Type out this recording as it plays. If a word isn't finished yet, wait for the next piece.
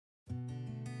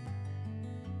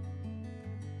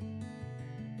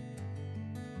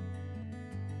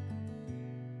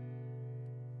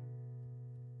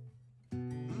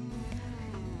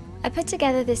I put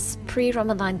together this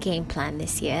pre-Ramadan game plan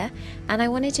this year, and I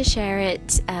wanted to share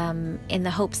it in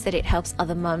the hopes that it helps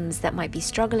other mums that might be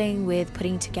struggling with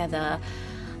putting together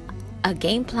a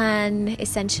game plan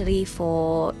essentially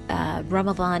for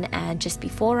Ramadan and just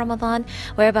before Ramadan.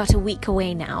 We're about a week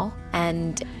away now,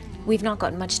 and we've not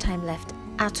got much time left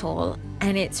at all,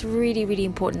 and it's really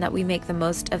important that we make the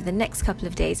most of the next couple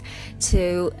of days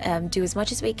to do as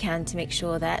much as we can to make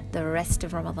sure that the rest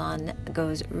of Ramadan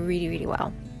goes really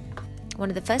well. One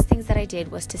of the first things that I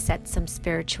did was to set some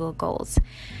spiritual goals,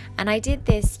 and I did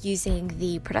this using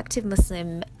the Productive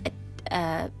Muslim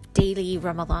daily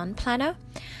Ramadan planner.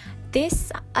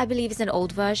 This, I believe, is an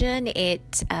old version.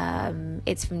 It's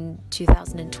from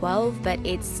 2012, but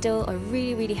it's still a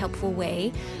really helpful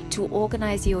way to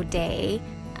organize your day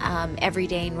every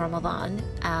day in Ramadan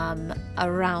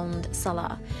around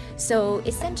Salah. So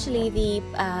essentially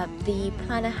the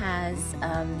planner has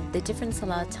the different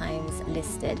Salah times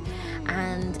listed,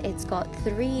 and it's got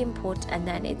three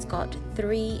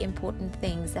important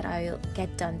things that I'll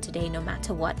get done today no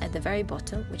matter what at the very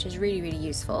bottom, which is really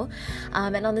useful.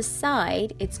 And on the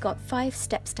side it's got 5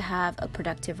 steps to have a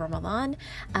productive Ramadan,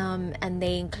 and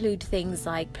they include things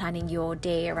like planning your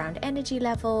day around energy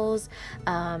levels,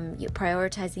 you're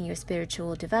prioritizing your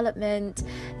spiritual development,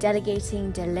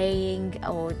 delegating, delaying,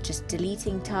 or just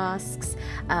deleting tasks,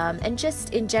 and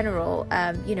just in general,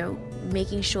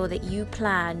 making sure that you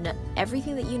plan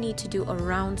everything that you need to do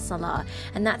around Salah.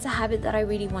 And that's a habit that I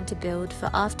really want to build for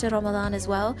after Ramadan as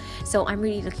well, so I'm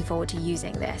really looking forward to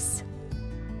using this.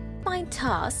 Find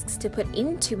tasks to put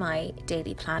into my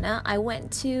daily planner. I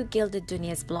went to Gilded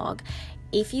Dunya's blog.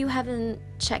 If you haven't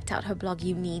checked out her blog,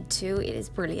 you need to. It is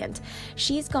brilliant.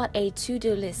 She's got a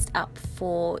to-do list up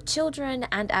for children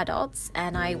and adults,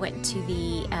 and I went to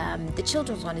the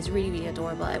children's one is really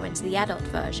adorable. I went to the adult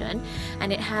version,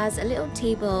 and it has a little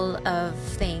table of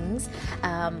things,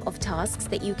 of tasks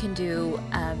that you can do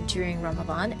during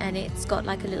Ramadan, and it's got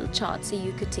like a little chart so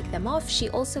you could tick them off. She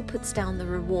also puts down the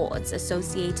rewards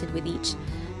associated with each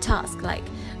task, like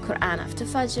Quran after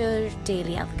Fajr,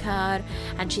 daily adhkar,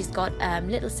 and she's got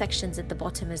little sections at the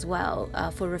bottom as well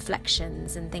for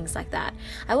reflections and things like that.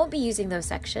 I won't be using those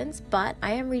sections, but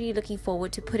I am really looking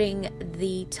forward to putting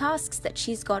the tasks that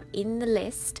she's got in the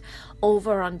list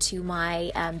over onto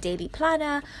my daily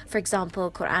planner. For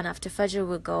example, Quran after Fajr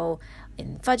will go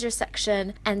in Fajr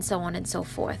section, and so on and so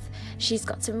forth. She's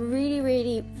got some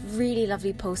really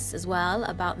lovely posts as well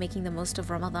about making the most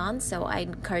of Ramadan, so I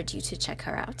encourage you to check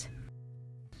her out.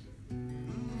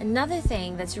 Another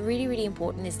thing that's really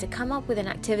important is to come up with an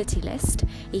activity list.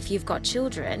 If you've got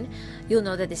children, you'll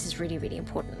know that this is really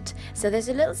important. So there's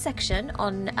a little section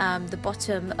on the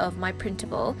bottom of my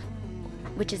printable,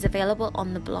 which is available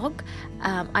on the blog.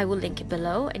 I will link it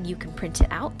below and you can print it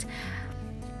out.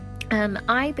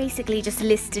 I basically just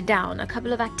listed down a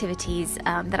couple of activities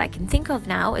that I can think of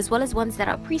now, as well as ones that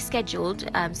are pre-scheduled,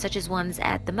 such as ones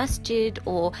at the masjid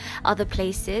or other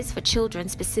places for children,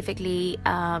 specifically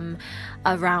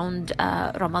around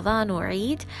Ramadan or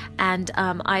Eid, and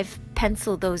I've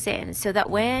penciled those in so that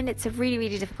when it's a really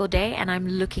difficult day and I'm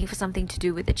looking for something to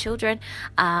do with the children,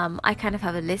 I kind of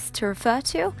have a list to refer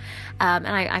to, and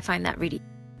I find that really.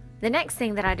 The next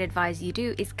thing that I'd advise you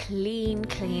do is clean.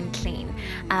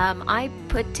 I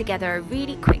put together a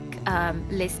really quick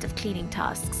list of cleaning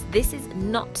tasks. This is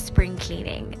not spring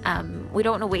cleaning. We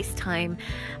don't want to waste time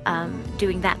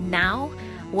doing that now.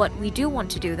 What we do want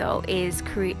to do though is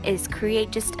create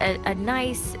just a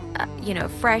nice,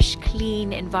 fresh,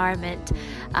 clean environment,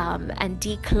 and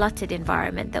decluttered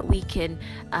environment that we can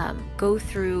go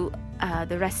through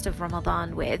the rest of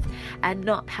Ramadan with, and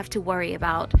not have to worry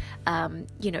about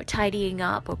tidying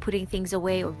up or putting things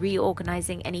away or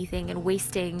reorganizing anything and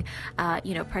wasting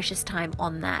precious time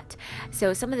on that.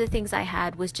 So some of the things I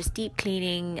had was just deep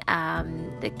cleaning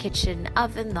the kitchen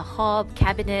oven, the hob,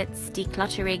 cabinets,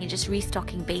 decluttering and just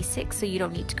restocking basics so you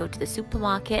don't need to go to the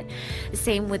supermarket. The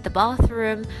same with the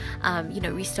bathroom,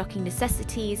 restocking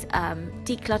necessities,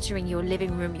 decluttering your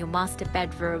living room, your master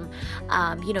bedroom,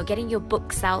 getting your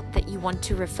books out that you want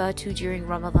to refer to during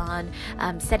Ramadan,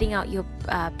 setting out your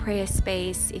prayer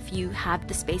space if you have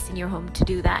the space in your home to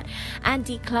do that, and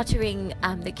decluttering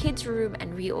the kids' room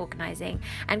and reorganizing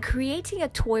and creating a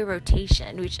toy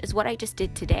rotation, which is what I just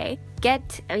did today.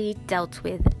 Get it dealt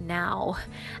with now.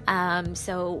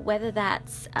 So whether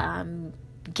that's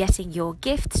getting your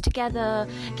gifts together,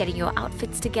 getting your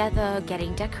outfits together,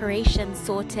 getting decorations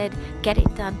sorted, get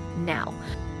it done now.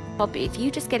 If you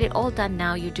just get it all done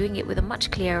now, you're doing it with a much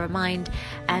clearer mind,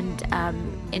 and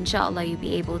inshallah you'll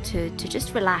be able to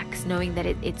just relax knowing that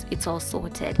it's all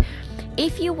sorted.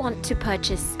 If you want to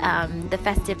purchase the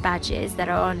festive badges that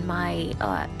are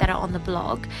on the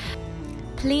blog,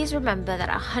 please remember that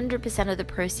 100% of the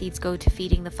proceeds go to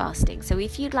feeding the fasting. So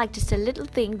if you'd like just a little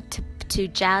thing to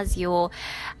jazz your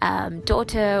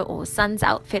daughter or son's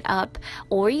outfit up,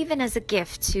 or even as a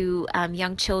gift to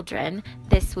young children,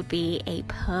 this would be a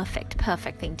perfect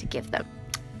thing to give them.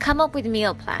 Come up with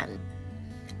meal plan.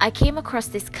 I came across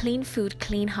this Clean Food,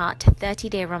 Clean Heart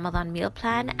 30-day Ramadan meal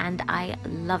plan, and I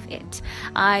love it.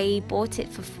 I bought it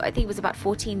for, I think it was about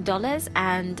 $14,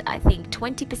 and I think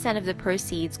 20% of the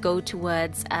proceeds go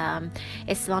towards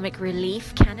Islamic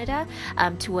Relief Canada,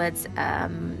 towards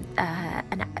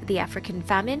the African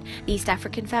famine, the East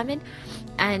African famine.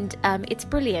 And it's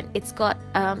brilliant. It's got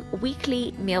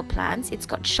weekly meal plans. It's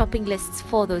got shopping lists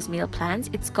for those meal plans.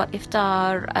 It's got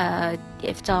iftar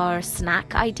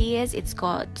snack ideas. It's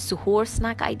got suhoor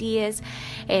snack ideas.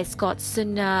 It's got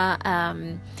sunnah.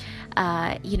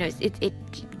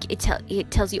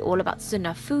 It tells you all about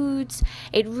sunnah foods.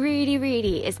 It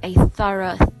really is a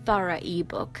thorough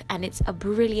ebook, and it's a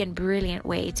brilliant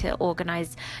way to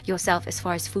organize yourself as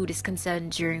far as food is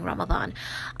concerned during Ramadan.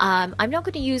 I'm not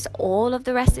going to use all of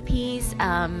the recipes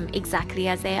exactly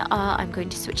as they are. I'm going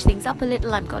to switch things up a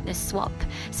little. I'm going to swap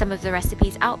some of the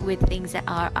recipes out with things that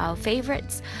are our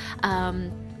favorites.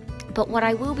 But what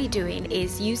I will be doing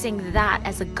is using that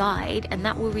as a guide, and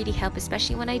that will really help,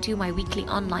 especially when I do my weekly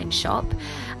online shop.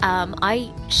 I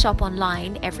shop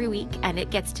online every week, and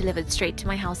it gets delivered straight to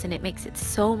my house, and it makes it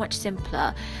so much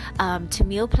simpler to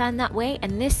meal plan that way.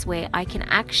 And this way I can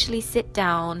actually sit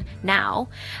down now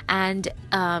and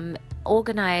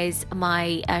organize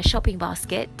my shopping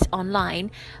basket online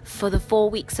for the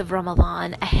 4 weeks of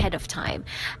Ramadan ahead of time.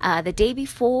 The day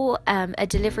before a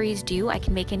delivery is due, I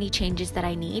can make any changes that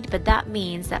I need, but that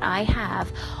means that I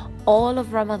have all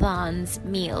of Ramadan's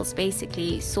meals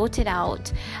basically sorted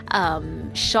out,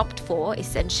 shopped for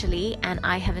essentially, and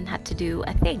I haven't had to do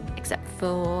a thing except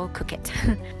for cook it.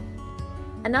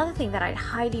 Another thing that I'd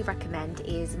highly recommend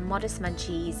is Modest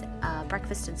Munchie's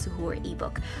Breakfast and Suhoor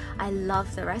ebook. I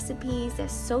love the recipes. They're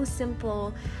so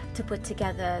simple to put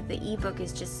together. The ebook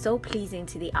is just so pleasing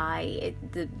to the eye.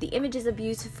 The images are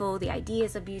beautiful. The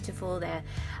ideas are beautiful.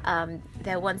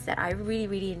 They're ones that I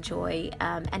really enjoy,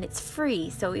 and it's free.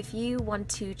 So if you want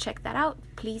to check that out,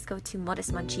 please go to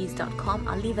modestmunchies.com.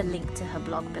 I'll leave a link to her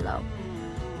blog below.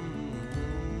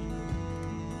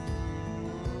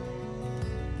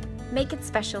 Make it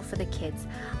special for the kids.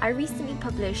 I recently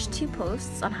published 2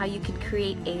 posts on how you can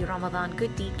create a Ramadan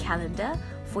good deed calendar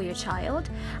for your child,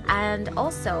 and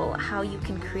also how you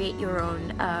can create your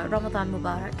own Ramadan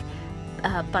Mubarak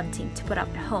bunting to put up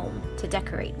at home to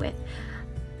decorate with.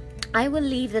 I will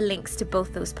leave the links to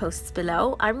both those posts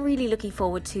below. I'm really looking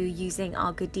forward to using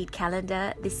our good deed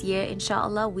calendar this year,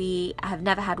 inshallah. We have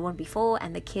never had one before,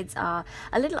 and the kids are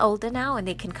a little older now and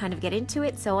they can kind of get into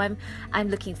it, so I'm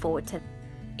looking forward to.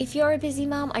 If you're a busy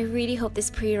mom, I really hope this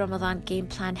pre-Ramadan game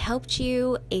plan helped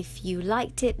you. If you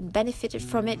liked it and benefited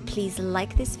from it, please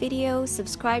like this video,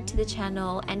 subscribe to the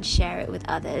channel, and share it with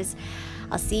others.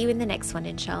 I'll see you in the next one,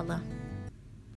 inshallah.